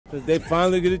Because they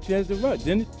finally get a chance to write.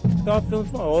 Then it start feeling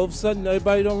fun. All of a sudden,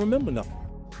 everybody don't remember nothing.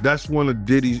 That's one of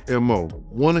Diddy's MO.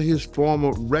 One of his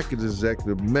former record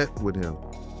executives met with him.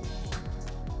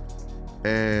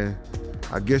 And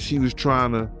I guess she was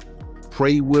trying to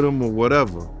pray with him or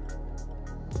whatever.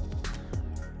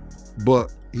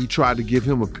 But he tried to give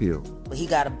him a pill. He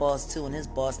got a boss too, and his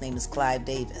boss name is Clive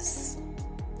Davis.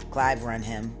 Clive run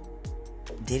him.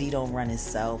 Diddy don't run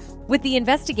himself. With the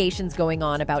investigations going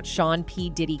on about Sean P.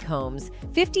 Diddy Combs,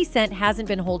 50 Cent hasn't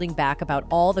been holding back about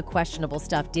all the questionable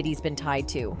stuff Diddy's been tied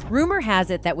to. Rumor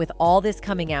has it that with all this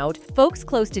coming out, folks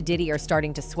close to Diddy are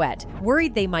starting to sweat,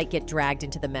 worried they might get dragged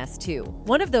into the mess too.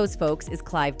 One of those folks is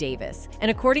Clive Davis,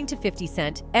 and according to 50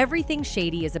 Cent, everything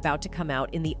shady is about to come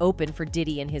out in the open for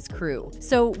Diddy and his crew.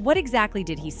 So what exactly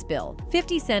did he spill?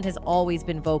 50 Cent has always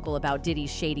been vocal about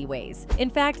Diddy's shady ways. In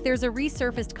fact, there's a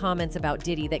resurfaced comments about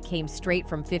Diddy that came straight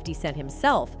from 50 Cent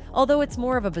himself, although it's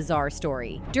more of a bizarre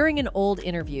story. During an old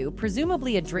interview,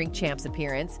 presumably a Drink Champs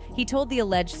appearance, he told the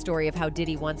alleged story of how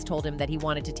Diddy once told him that he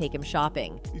wanted to take him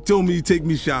shopping. He told me to take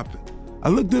me shopping. I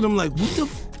looked at him like,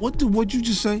 what'd you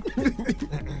just say?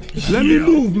 Let me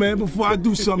move, man, before I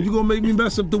do something. You gonna make me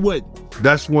mess up the wedding.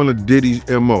 That's one of Diddy's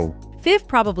MO. Fiv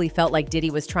probably felt like Diddy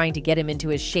was trying to get him into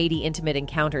his shady, intimate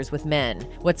encounters with men.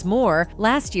 What's more,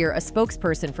 last year, a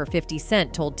spokesperson for 50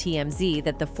 Cent told TMZ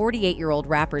that the 48-year-old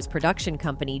rapper's production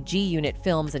company, G-Unit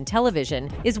Films and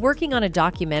Television, is working on a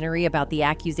documentary about the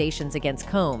accusations against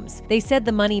Combs. They said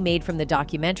the money made from the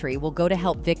documentary will go to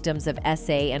help victims of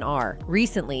SA and R.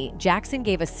 Recently, Jackson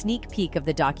gave a sneak peek of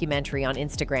the documentary on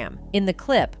Instagram. In the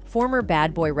clip, former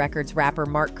Bad Boy Records rapper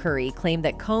Mark Curry claimed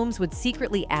that Combs would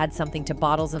secretly add something to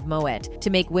bottles of Moet to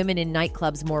make women in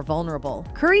nightclubs more vulnerable.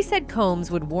 Curry said Combs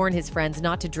would warn his friends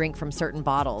not to drink from certain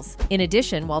bottles. In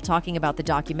addition, while talking about the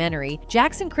documentary,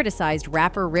 Jackson criticized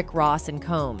rapper Rick Ross and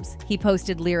Combs. He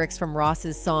posted lyrics from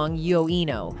Ross's song Yo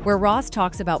Eno, where Ross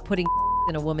talks about putting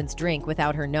in a woman's drink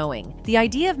without her knowing. The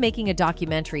idea of making a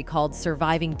documentary called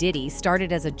Surviving Diddy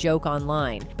started as a joke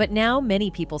online, but now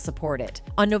many people support it.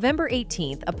 On November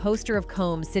 18th, a poster of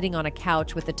Combs sitting on a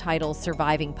couch with the title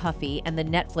Surviving Puffy and the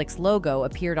Netflix logo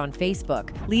appeared on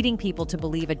Facebook, leading people to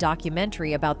believe a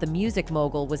documentary about the music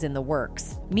mogul was in the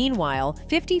works. Meanwhile,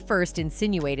 50 first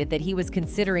insinuated that he was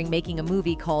considering making a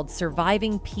movie called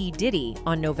Surviving P. Diddy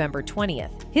on November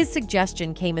 20th. His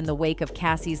suggestion came in the wake of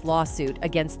Cassie's lawsuit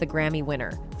against the Grammy winner,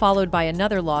 followed by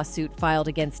another lawsuit filed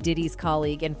against Diddy's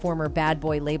colleague and former Bad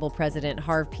Boy label president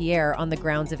Harve Pierre on the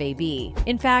grounds of AB.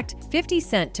 In fact, 50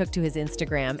 Cent took to his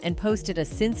Instagram and posted a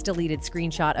since-deleted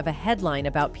screenshot of a headline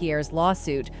about Pierre's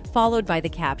lawsuit, followed by the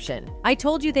caption, "I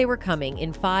told you they were coming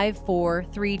in 5, 4,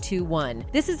 3, 2, 1.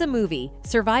 This is a movie,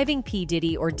 Surviving P.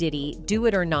 Diddy or Diddy, Do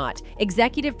It or Not,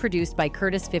 executive produced by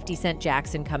Curtis 50 Cent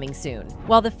Jackson, coming soon."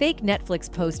 While the fake Netflix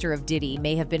poster of Diddy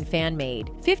may have been fan-made,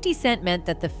 50 Cent meant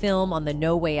that the film on the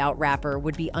No Way Out rapper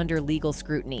would be under legal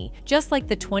scrutiny, just like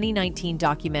the 2019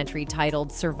 documentary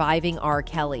titled Surviving R.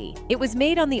 Kelly. It was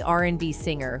made on the R&B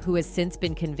singer, who has since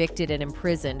been convicted and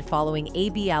imprisoned following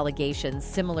AB allegations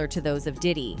similar to those of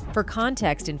Diddy. For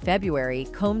context, in February,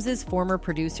 Combs' former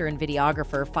producer and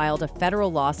videographer filed a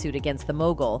federal lawsuit against the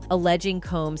mogul, alleging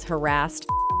Combs harassed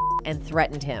and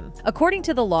threatened him. According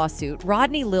to the lawsuit,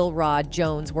 Rodney Lil Rod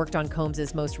Jones worked on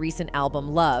Combs' most recent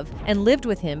album, Love, and lived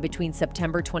with him between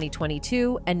September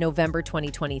 2022 and November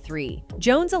 2023.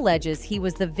 Jones alleges he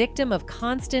was the victim of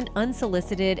constant,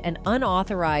 unsolicited, and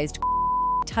unauthorized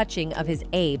touching of his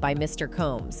A by Mr.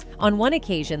 Combs. On one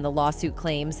occasion, the lawsuit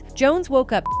claims, Jones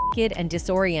woke up naked and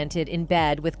disoriented in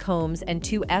bed with Combs and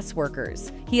 2 S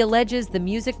workers. He alleges the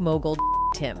music mogul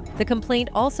him. The complaint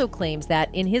also claims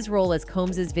that, in his role as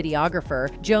Combs' videographer,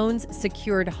 Jones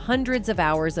secured hundreds of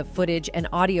hours of footage and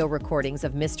audio recordings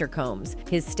of Mr. Combs,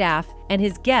 his staff, and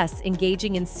his guests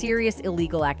engaging in serious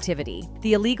illegal activity.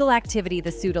 The illegal activity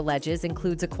the suit alleges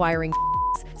includes acquiring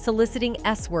soliciting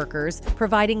S workers,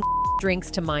 providing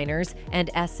drinks to minors, and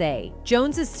SA.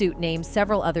 Jones's suit names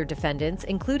several other defendants,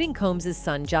 including Combs'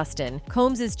 son Justin,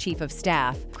 Combs' chief of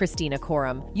staff, Christina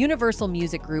Coram, Universal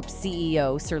Music Group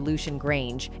CEO Sir Lucian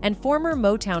Grange, and former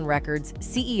Motown Records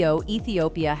CEO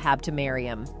Ethiopia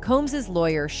Habtemariam. Combs'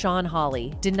 lawyer Sean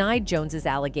Hawley denied Jones's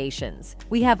allegations.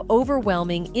 "We have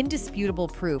overwhelming, indisputable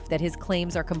proof that his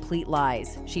claims are complete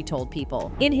lies," she told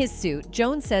People. In his suit,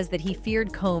 Jones says that he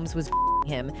feared Combs was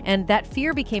him, and that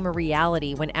fear became a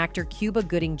reality when actor Cuba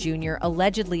Gooding Jr.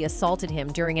 allegedly assaulted him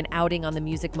during an outing on the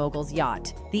music mogul's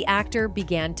yacht. The actor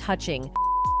began touching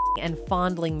and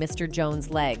fondling Mr.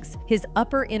 Jones' legs, his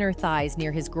upper inner thighs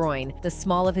near his groin, the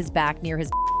small of his back near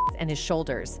his and his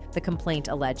shoulders, the complaint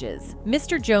alleges.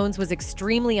 Mr. Jones was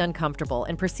extremely uncomfortable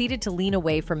and proceeded to lean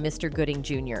away from Mr. Gooding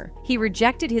Jr. He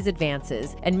rejected his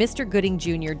advances, and Mr. Gooding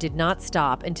Jr. did not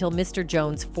stop until Mr.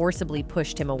 Jones forcibly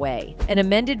pushed him away. An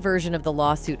amended version of the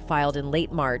lawsuit filed in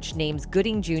late March names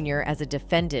Gooding Jr. as a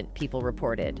defendant, People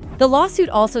reported. The lawsuit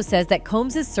also says that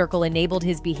Combs's circle enabled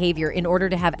his behavior in order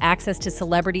to have access to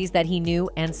celebrities that he knew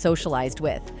and socialized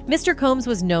with. Mr. Combs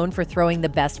was known for throwing the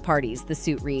best parties, the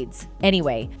suit reads.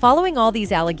 Anyway, following all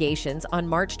these allegations, on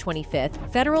March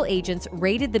 25th, federal agents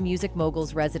raided the music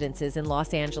mogul's residences in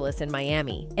Los Angeles and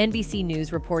Miami. NBC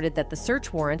News reported that the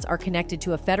search warrants are connected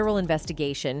to a federal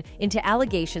investigation into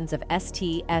allegations of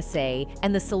STSA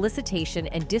and the solicitation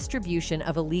and distribution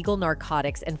of illegal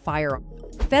narcotics and firearms.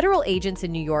 Federal agents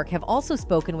in New York have also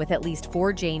spoken with at least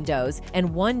 4 Jane Does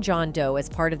and 1 John Doe as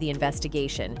part of the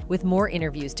investigation, with more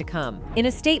interviews to come. In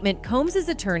a statement, Combs's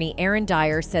attorney Aaron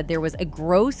Dyer said there was a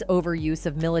gross overuse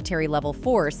of military-level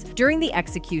force during the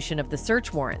execution of the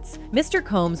search warrants. Mr.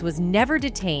 Combs was never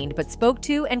detained but spoke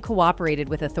to and cooperated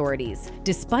with authorities.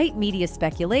 Despite media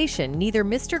speculation, neither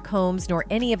Mr. Combs nor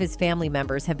any of his family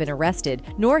members have been arrested,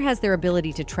 nor has their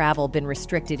ability to travel been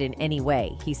restricted in any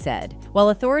way, he said. While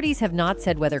authorities have not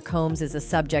said whether Combs is a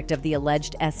subject of the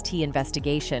alleged ST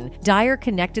investigation, Dyer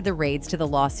connected the raids to the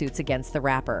lawsuits against the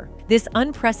rapper. This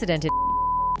unprecedented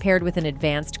paired with an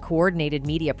advanced, coordinated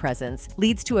media presence,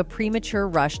 leads to a premature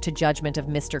rush to judgment of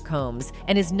Mr. Combs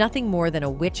and is nothing more than a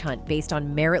witch hunt based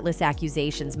on meritless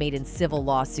accusations made in civil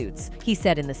lawsuits, he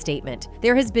said in the statement.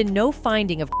 There has been no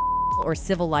finding of or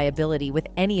civil liability with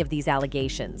any of these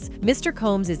allegations. Mr.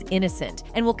 Combs is innocent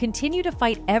and will continue to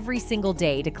fight every single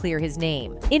day to clear his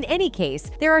name. In any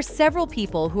case, there are several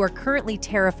people who are currently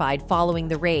terrified following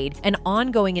the raid and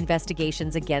ongoing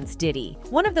investigations against Diddy.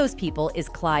 One of those people is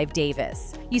Clive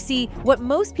Davis. You see, what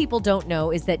most people don't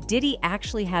know is that Diddy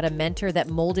actually had a mentor that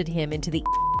molded him into the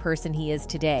person he is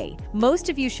today. Most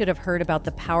of you should have heard about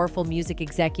the powerful music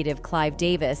executive Clive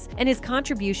Davis and his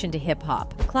contribution to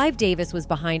hip-hop. Clive Davis was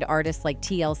behind artists like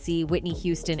TLC, Whitney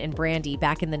Houston, and Brandy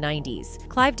back in the 90s.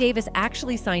 Clive Davis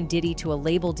actually signed Diddy to a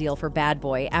label deal for Bad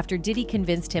Boy after Diddy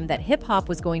convinced him that hip-hop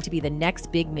was going to be the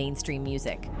next big mainstream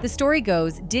music. The story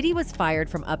goes, Diddy was fired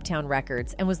from Uptown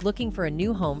Records and was looking for a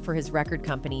new home for his record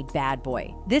company, Bad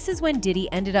Boy. This is when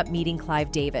Diddy ended up meeting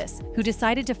Clive Davis, who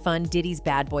decided to fund Diddy's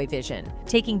Bad Boy vision,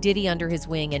 taking Diddy under his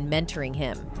wing and mentoring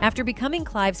him. After becoming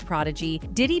Clive's prodigy,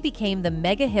 Diddy became the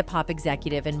mega hip-hop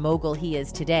executive and mogul he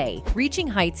is today, reaching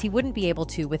heights he wouldn't be able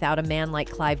to without a man like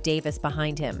Clive Davis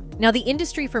behind him. Now, the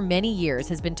industry for many years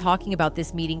has been talking about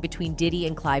this meeting between Diddy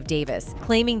and Clive Davis,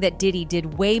 claiming that Diddy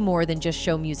did way more than just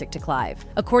show music to Clive.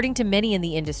 According to many in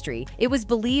the industry, it was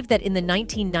believed that in the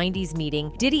 1990s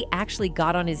meeting, Diddy actually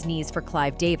got on his knees for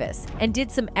Clive Davis and did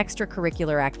some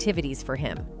extracurricular activities for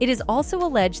him. It is also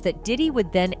alleged that Diddy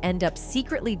would then end up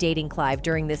secretly dating Clive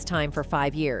during this time for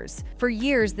 5 years. For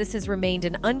years, this has remained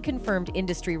an unconfirmed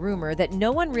industry rumor that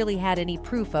no one really had any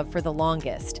proof of for the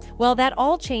longest. Well, that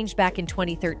all changed back in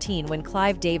 2013 when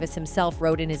Clive Davis himself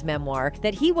wrote in his memoir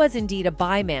that he was indeed a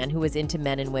bi man who was into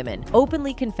men and women,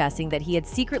 openly confessing that he had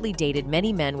secretly dated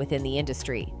many men within the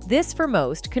industry. This, for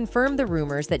most, confirmed the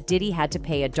rumors that Diddy had to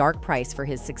pay a dark price for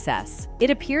his success. It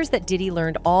appears that Diddy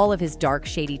learned all of his dark,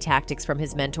 shady tactics from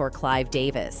his mentor Clive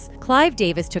Davis. Clive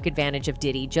Davis took advantage of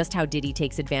Diddy just how Diddy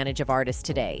takes advantage of artists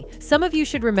today. Some of you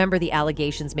should remember the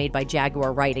allegations made by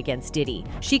Jaguar Wright against Diddy.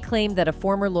 She claimed that a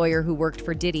former lawyer who worked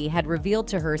for Diddy had revealed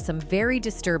to her some very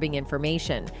disturbing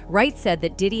information. Wright said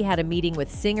that Diddy had a meeting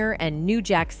with singer and New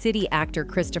Jack City actor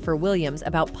Christopher Williams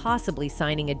about possibly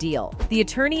signing a deal. The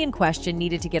attorney in question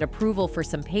needed to get approval for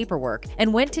some paperwork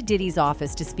and went to Diddy's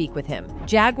office to speak with him.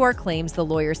 Jaguar claims the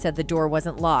lawyer said the door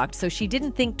wasn't locked, so she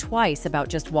didn't think twice about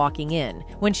just walking in.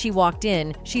 When she walked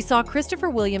in, she saw Christopher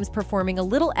Williams performing a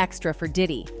little extra for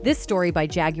Diddy. This story by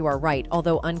Jaguar Wright,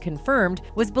 although unconfirmed,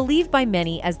 was believed by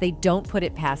many as they don't put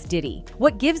it past Diddy.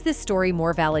 What gives this story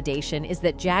more validation is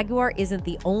that Jaguar isn't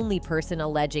the only person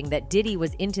alleging that Diddy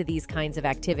was into these kinds of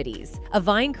activities. A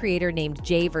Vine creator named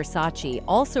Jay Versace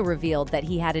also revealed that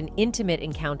he had an intimate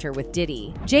encounter with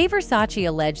Diddy. Jay Versace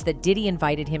alleged that Diddy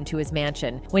invited him to his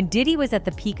mansion when Diddy was at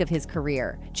the peak of his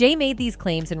career. Jay made these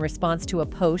claims in response to a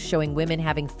post showing women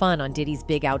having fun on Diddy's Diddy's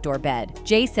big outdoor bed.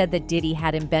 Jay said that Diddy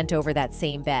had him bent over that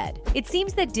same bed. It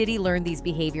seems that Diddy learned these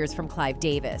behaviors from Clive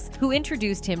Davis, who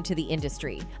introduced him to the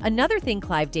industry. Another thing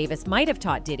Clive Davis might have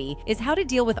taught Diddy is how to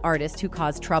deal with artists who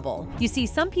cause trouble. You see,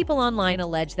 some people online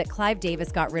allege that Clive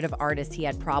Davis got rid of artists he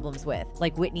had problems with,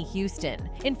 like Whitney Houston.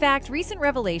 In fact, recent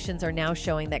revelations are now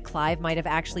showing that Clive might have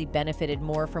actually benefited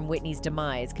more from Whitney's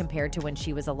demise compared to when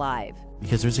she was alive.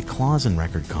 Because there's a clause in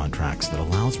record contracts that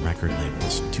allows record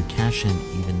labels to cash in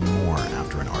even more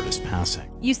after an artist passing.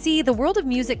 You see, the world of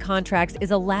music contracts is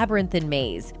a labyrinthine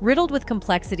maze, riddled with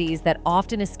complexities that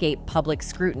often escape public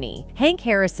scrutiny. Hank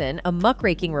Harrison, a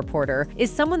muckraking reporter,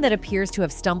 is someone that appears to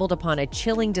have stumbled upon a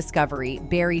chilling discovery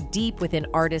buried deep within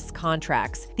artists'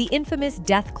 contracts, the infamous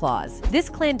death clause. This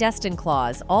clandestine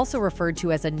clause, also referred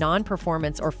to as a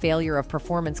non-performance or failure of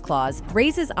performance clause,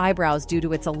 raises eyebrows due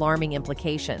to its alarming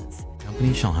implications.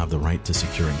 Companies shall have the right to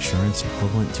secure insurance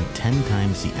equivalent to 10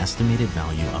 times the estimated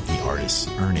value of the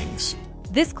artist's earnings.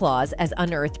 This clause, as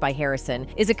unearthed by Harrison,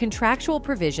 is a contractual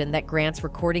provision that grants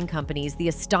recording companies the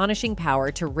astonishing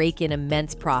power to rake in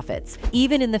immense profits,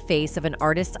 even in the face of an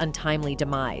artist's untimely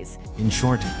demise. In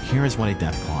short, here is what a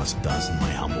death clause does in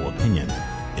my humble opinion.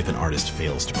 If an artist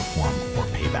fails to perform or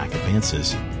pay back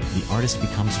advances, the artist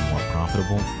becomes more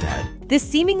profitable dead. This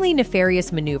seemingly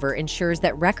nefarious maneuver ensures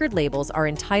that record labels are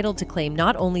entitled to claim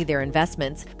not only their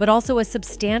investments, but also a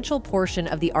substantial portion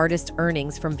of the artist's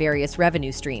earnings from various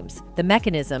revenue streams. The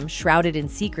mechanism, shrouded in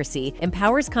secrecy,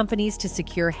 empowers companies to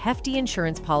secure hefty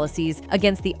insurance policies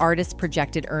against the artist's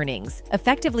projected earnings,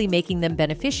 effectively making them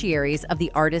beneficiaries of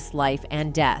the artist's life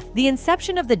and death. The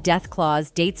inception of the death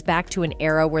clause dates back to an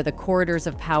era where the corridors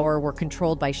of power were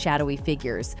controlled by shadowy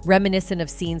figures, reminiscent of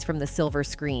scenes from the silver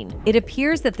screen. It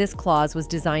appears that this clause was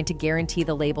designed to guarantee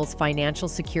the label's financial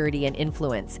security and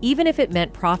influence, even if it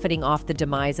meant profiting off the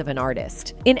demise of an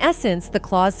artist. In essence, the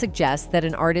clause suggests that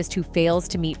an artist who fails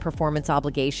to meet performance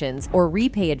obligations or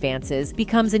repay advances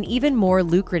becomes an even more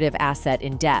lucrative asset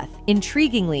in death.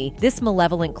 Intriguingly, this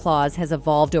malevolent clause has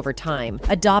evolved over time,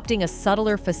 adopting a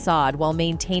subtler facade while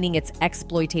maintaining its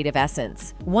exploitative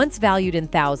essence. Once valued in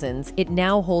thousands, it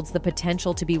now holds the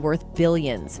potential to be worth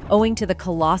billions, owing to the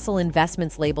colossal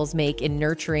investments labels make in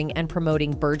nurturing and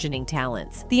promoting burgeoning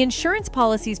talents. The insurance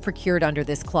policies procured under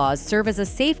this clause serve as a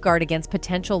safeguard against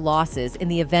potential losses in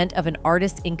the event of an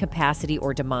artist's incapacity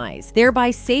or demise,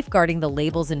 thereby safeguarding the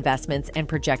label's investments and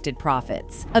projected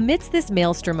profits. Amidst this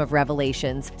maelstrom of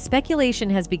revelations, speculation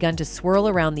has begun to swirl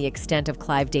around the extent of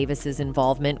Clive Davis's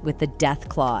involvement with the death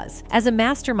clause. As a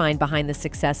mastermind behind the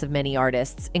success of many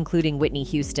artists, including Whitney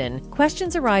Houston,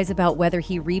 questions arise about whether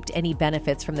he reaped any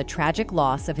benefits from the tragic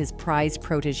loss of his prized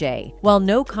protege. While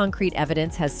no concrete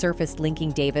evidence has surfaced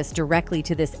linking Davis directly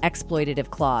to this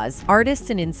exploitative clause, artists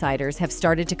and insiders have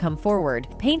started to come forward,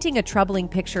 painting a troubling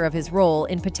picture of his role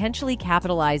in potentially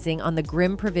capitalizing on the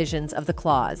grim provisions of the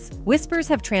clause. Whispers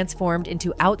have transformed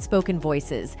into outspoken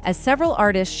voices as several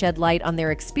artists shed light on their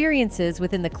experiences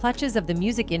within the clutches of the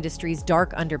music industry's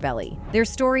dark underbelly. Their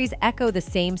stories echo the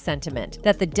same sentiment,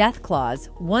 that the death clause,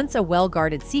 once a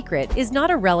well-guarded secret, is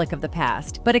not a relic of the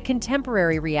past, but a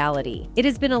contemporary reality. It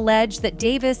has been alleged that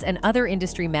Davis and other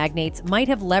industry magnates might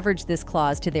have leveraged this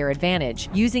clause to their advantage,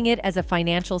 using it as a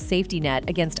financial safety net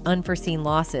against unforeseen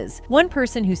losses. One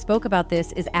person who spoke about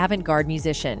this is avant-garde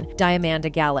musician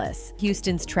Diamanda Gallas.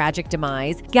 Houston's tragic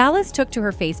demise, Gallas took to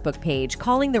her Facebook page,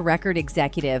 calling the record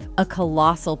executive a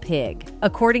colossal pig.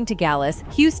 According to Gallas,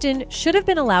 Houston should have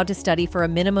been allowed to study for a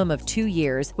minimum of 2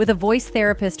 years with a voice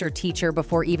therapist or teacher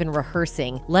before even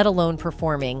rehearsing, let alone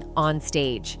performing, on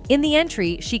stage. In the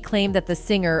entry, she claimed that the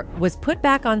singer was put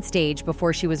back on stage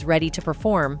before she was ready to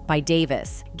perform by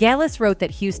Davis. Gallas wrote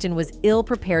that Houston was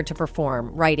ill-prepared to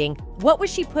perform, writing, "What was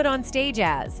she put on stage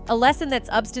as? A lesson that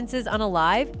substances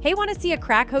unalive? Hey, want to see a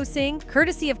crack host sing?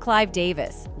 Courtesy of Clive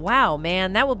Davis. Wow,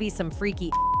 man, that will be some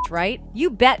freaky right? You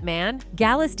bet, man."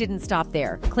 Gallas didn't stop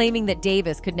there, claiming that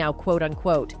Davis could now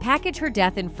quote-unquote package her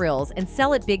death in frills and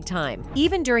sell it big time,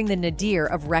 even during the nadir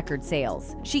of record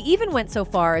sales. She even went so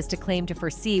far as to claim to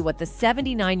foresee what the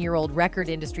 79-year-old record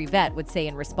industry vet would say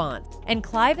in response. And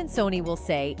Clive and Sony will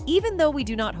say, "Even though we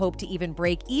do not hope to even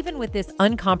break even with this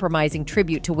uncompromising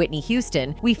tribute to Whitney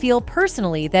Houston, we feel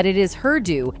personally that it is her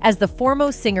due as the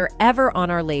foremost singer ever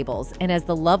on our labels and as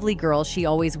the lovely girl she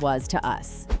always was to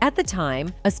us." At the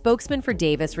time, a spokesman for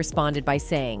Davis responded by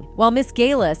saying, "While Miss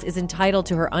Gaylis is entitled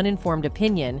to her uninformed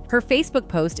opinion, her Facebook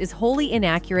post is wholly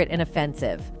inaccurate and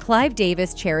offensive. Clive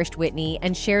Davis cherished Whitney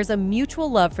and shares a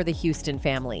mutual love for the Houston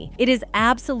family. It is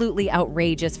absolutely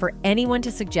outrageous for anyone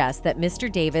to suggest that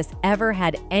Mr. Davis ever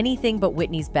had anything but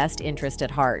Whitney's best interest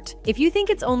at heart. If you think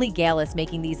it's only Gaylis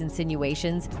making these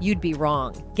insinuations, you'd be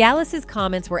wrong." Gaylis's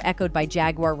comments were echoed by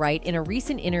Jaguar Wright in a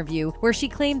recent interview where she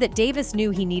claimed that Davis knew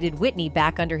he needed Whitney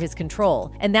back under his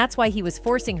control, and that's why he was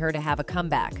forcing her to have a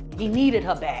comeback. He needed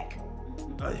her back.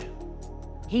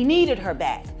 He needed her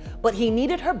back. But he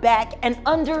needed her back and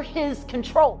under his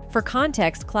control. For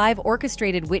context, Clive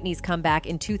orchestrated Whitney's comeback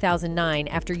in 2009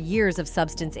 after years of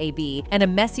substance abuse and a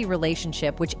messy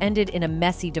relationship which ended in a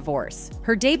messy divorce.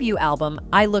 Her debut album,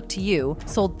 I Look to You,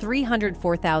 sold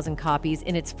 304,000 copies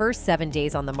in its first 7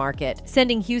 days on the market,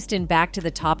 sending Houston back to the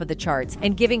top of the charts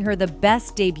and giving her the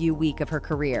best debut week of her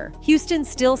career. Houston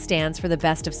still stands for the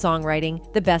best of songwriting,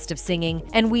 the best of singing,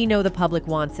 and we know the public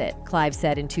wants it, Clive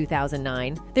said in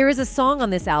 2009. There is a song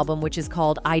on this album which is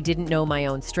called I Didn't Know My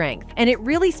Own Strength, and it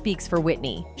really speaks for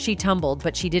Whitney. She tumbled,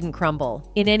 but she didn't crumble.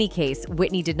 In any case,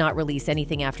 Whitney did not release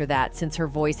anything after that since her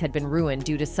voice had been ruined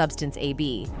due to substance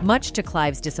abuse, much to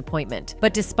Clive's disappointment.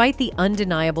 But despite the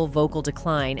undeniable vocal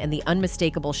decline and the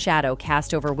unmistakable shadow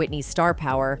cast over Whitney's star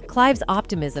power, Clive's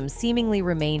optimism seemingly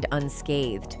remained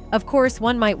unscathed. Of course,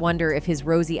 one might wonder if his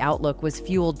rosy outlook was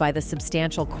fueled by the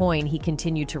substantial coin he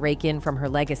continued to rake in from her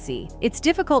legacy. It's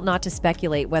difficult not to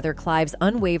speculate whether Clive's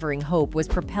unwavering hope was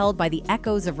propelled by the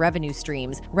echoes of revenue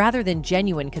streams rather than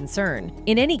genuine concern.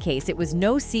 In any case, it was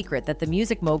no secret that the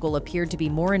music mogul appeared to be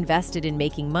more invested in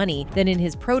making money than in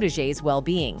his protege's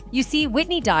well-being. You see,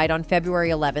 Whitney died on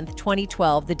February 11th,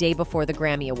 2012, the day before the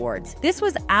Grammy Awards. This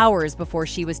was hours before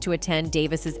she was to attend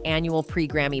Davis's annual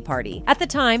pre-Grammy party. At the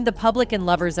time, the public and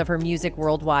lovers of her music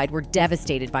worldwide were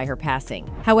devastated by her passing.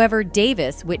 However,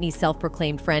 Davis, Whitney's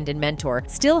self-proclaimed friend and mentor,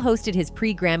 still hosted his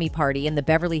pre-Grammy party in the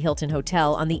Beverly Hilton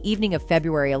Hotel on the evening of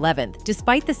February 11th,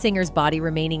 despite the singer's body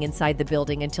remaining inside the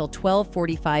building until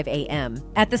 12:45 a.m.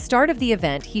 At the start of the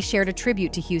event, he shared a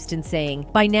tribute to Houston saying,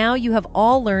 "By now you have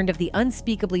all learned of the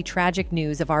unspeakably tragic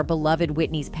news of our beloved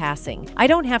Whitney's passing. I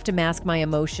don't have to mask my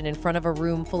emotion in front of a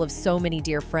room full of so many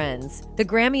dear friends." The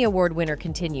Grammy Award winner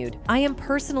continued, "I am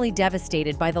personally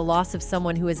devastated by the loss of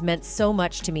someone who has meant so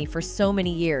much to me for so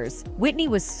many years. Whitney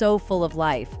was so full of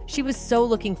life. She was so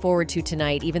looking forward to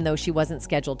tonight even though she wasn't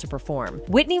scheduled to perform."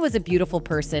 Whitney was a beautiful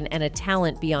person and a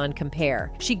talent beyond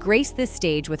compare. She graced this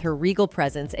stage with her regal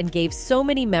presence and gave so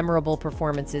many memorable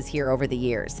performances here over the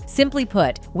years. Simply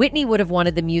put, Whitney would have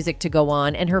wanted the music to go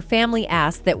on, and her family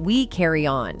asked that we carry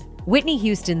on. Whitney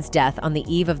Houston's death on the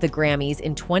eve of the Grammys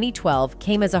in 2012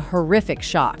 came as a horrific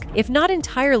shock, if not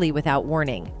entirely without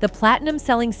warning. The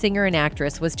platinum-selling singer and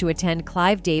actress was to attend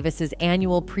Clive Davis's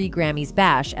annual pre-Grammys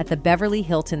bash at the Beverly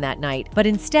Hilton that night, but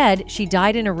instead, she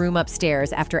died in a room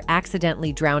upstairs after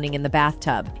accidentally drowning in the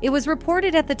bathtub. It was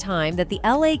reported at the time that the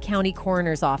LA County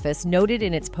Coroner's Office noted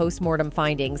in its post-mortem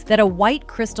findings that a white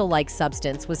crystal-like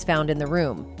substance was found in the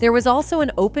room. There was also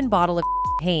an open bottle of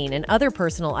pain and other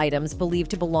personal items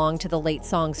believed to belong to the late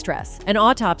songstress. An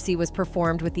autopsy was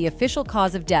performed with the official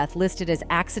cause of death listed as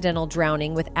accidental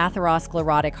drowning with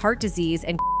atherosclerotic heart disease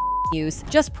and use,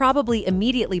 just probably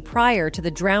immediately prior to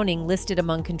the drowning listed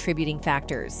among contributing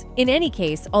factors. In any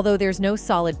case, although there's no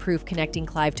solid proof connecting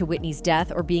Clive to Whitney's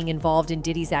death or being involved in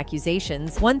Diddy's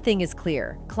accusations, one thing is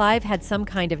clear: Clive had some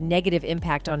kind of negative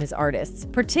impact on his artists.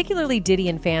 Particularly Diddy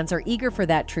and fans are eager for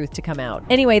that truth to come out.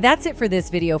 Anyway, that's it for this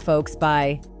video, folks.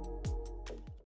 Bye.